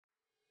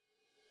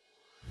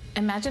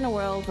Imagine a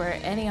world where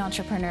any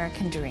entrepreneur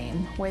can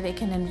dream, where they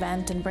can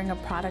invent and bring a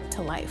product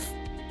to life.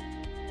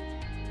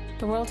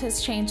 The world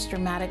has changed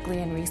dramatically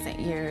in recent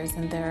years,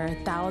 and there are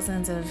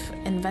thousands of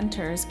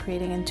inventors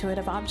creating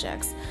intuitive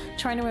objects,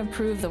 trying to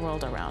improve the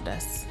world around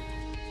us.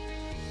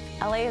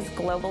 LA is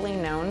globally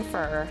known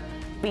for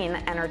being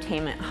the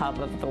entertainment hub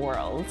of the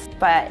world.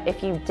 But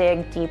if you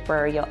dig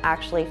deeper, you'll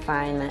actually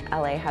find that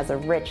LA has a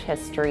rich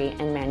history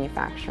in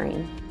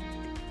manufacturing.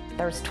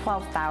 There's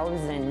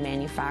 12,000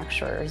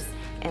 manufacturers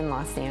in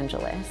Los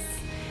Angeles,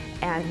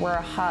 and we're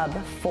a hub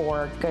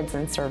for goods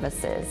and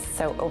services.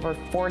 So over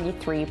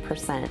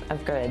 43%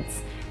 of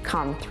goods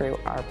come through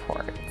our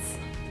ports.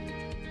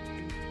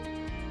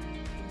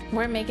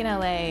 We're Making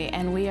LA,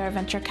 and we are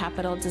venture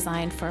capital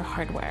designed for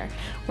hardware.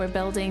 We're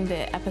building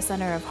the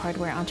epicenter of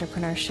hardware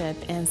entrepreneurship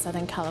in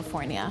Southern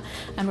California,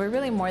 and we're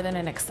really more than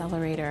an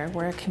accelerator.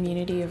 We're a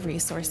community of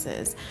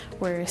resources.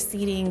 We're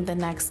seeding the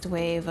next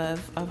wave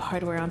of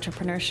hardware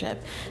entrepreneurship,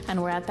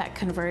 and we're at that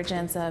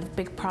convergence of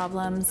big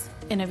problems,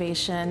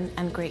 innovation,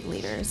 and great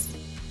leaders.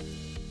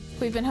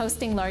 We've been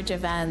hosting large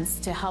events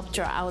to help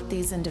draw out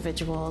these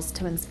individuals,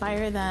 to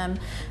inspire them,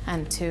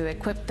 and to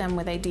equip them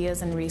with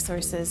ideas and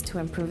resources to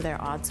improve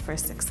their odds for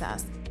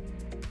success.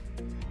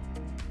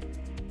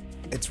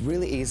 It's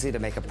really easy to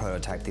make a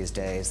prototype these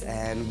days,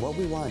 and what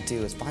we want to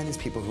do is find these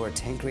people who are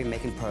tinkering,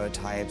 making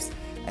prototypes,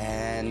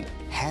 and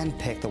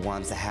handpick the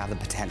ones that have the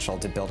potential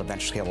to build a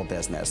venture scalable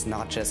business,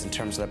 not just in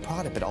terms of the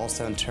product, but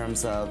also in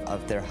terms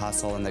of their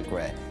hustle and their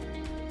grit.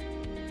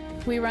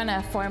 We run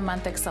a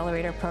 4-month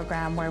accelerator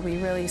program where we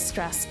really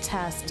stress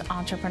test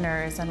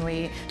entrepreneurs, and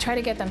we try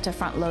to get them to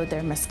front load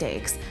their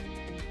mistakes.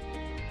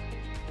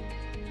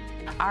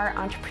 Our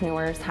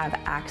entrepreneurs have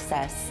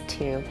access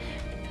to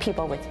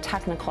people with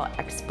technical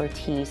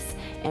expertise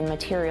in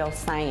material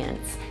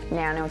science,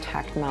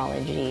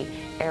 nanotechnology,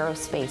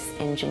 aerospace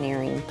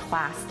engineering,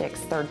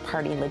 plastics,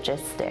 third-party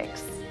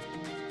logistics.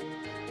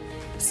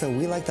 So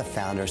we like the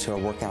founders who are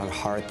working on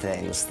hard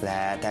things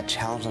that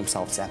challenge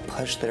themselves, that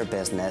push their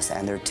business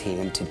and their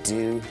team to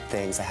do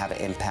things that have an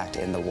impact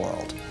in the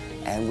world.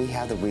 And we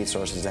have the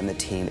resources and the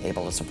team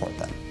able to support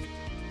them.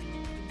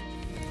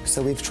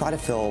 So we've tried to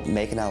fill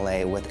Making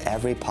LA with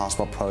every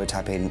possible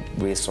prototyping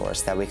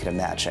resource that we could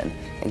imagine,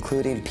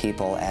 including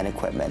people and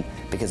equipment,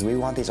 because we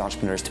want these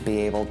entrepreneurs to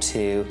be able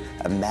to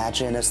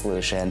imagine a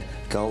solution,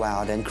 go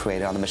out and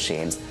create it on the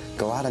machines,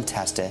 go out and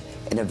test it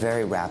in a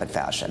very rapid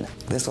fashion.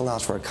 This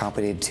allows for a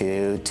company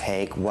to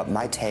take what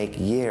might take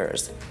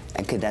years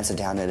and condense it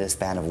down in a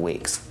span of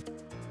weeks.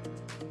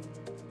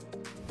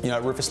 You know,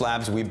 at Rufus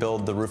Labs, we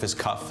build the Rufus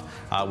Cuff,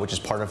 which is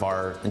part of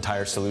our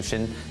entire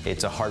solution.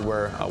 It's a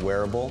hardware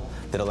wearable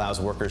that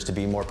allows workers to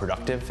be more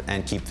productive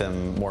and keep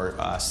them more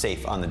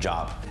safe on the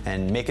job.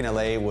 And Making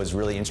LA was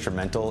really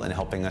instrumental in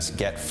helping us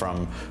get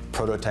from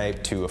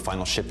prototype to a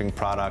final shipping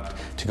product,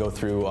 to go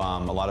through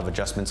a lot of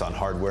adjustments on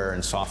hardware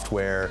and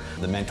software.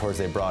 The mentors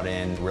they brought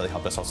in really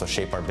helped us also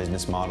shape our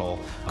business model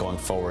going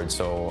forward.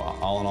 So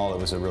all in all,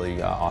 it was a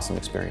really awesome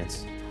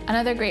experience.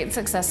 Another great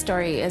success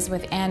story is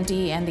with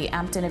Andy and the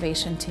Amped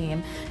Innovation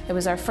team. It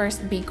was our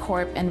first B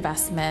Corp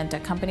investment, a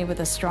company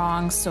with a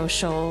strong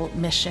social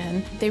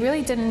mission. They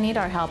really didn't need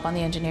our help on the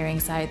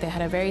engineering side. They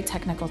had a very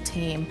technical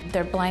team.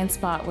 Their blind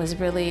spot was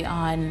really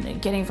on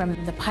getting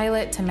from the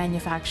pilot to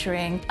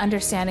manufacturing,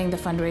 understanding the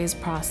fundraise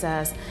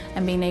process,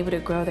 and being able to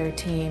grow their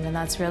team. And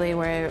that's really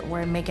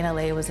where Making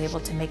LA was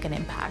able to make an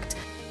impact.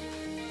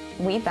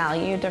 We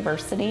value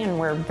diversity, and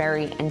we're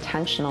very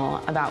intentional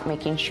about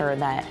making sure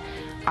that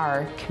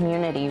our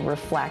community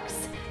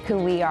reflects who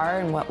we are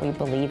and what we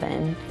believe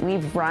in.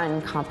 We've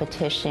run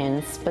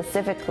competitions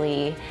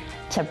specifically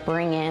to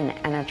bring in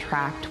and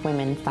attract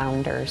women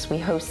founders. We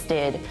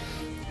hosted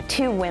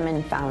 2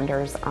 women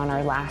founders on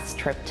our last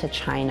trip to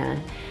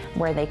China,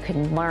 where they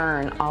could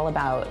learn all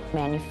about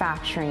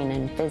manufacturing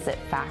and visit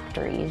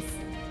factories.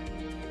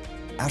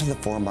 After the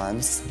 4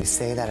 months, we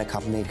say that a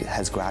company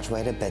has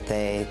graduated, but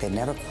they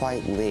never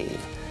quite leave.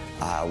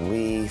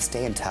 We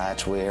stay in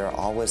touch, we're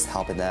always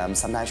helping them.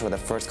 Sometimes we're the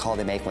first call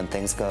they make when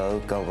things go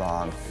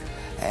wrong.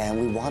 And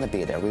we want to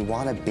be there. We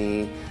want to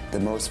be the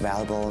most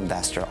valuable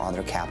investor on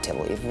their cap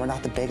table. Even if we're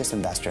not the biggest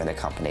investor in the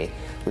company,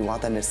 we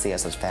want them to see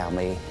us as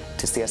family,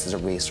 to see us as a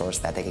resource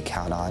that they can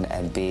count on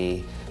and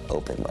be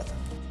open with.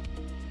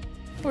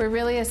 We're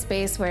really a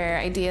space where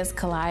ideas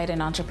collide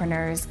and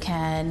entrepreneurs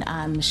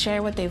can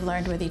share what they've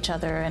learned with each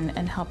other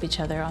and help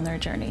each other on their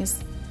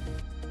journeys.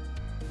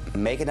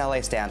 Making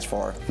LA stands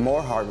for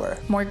more hardware,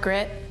 more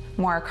grit,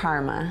 more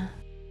karma.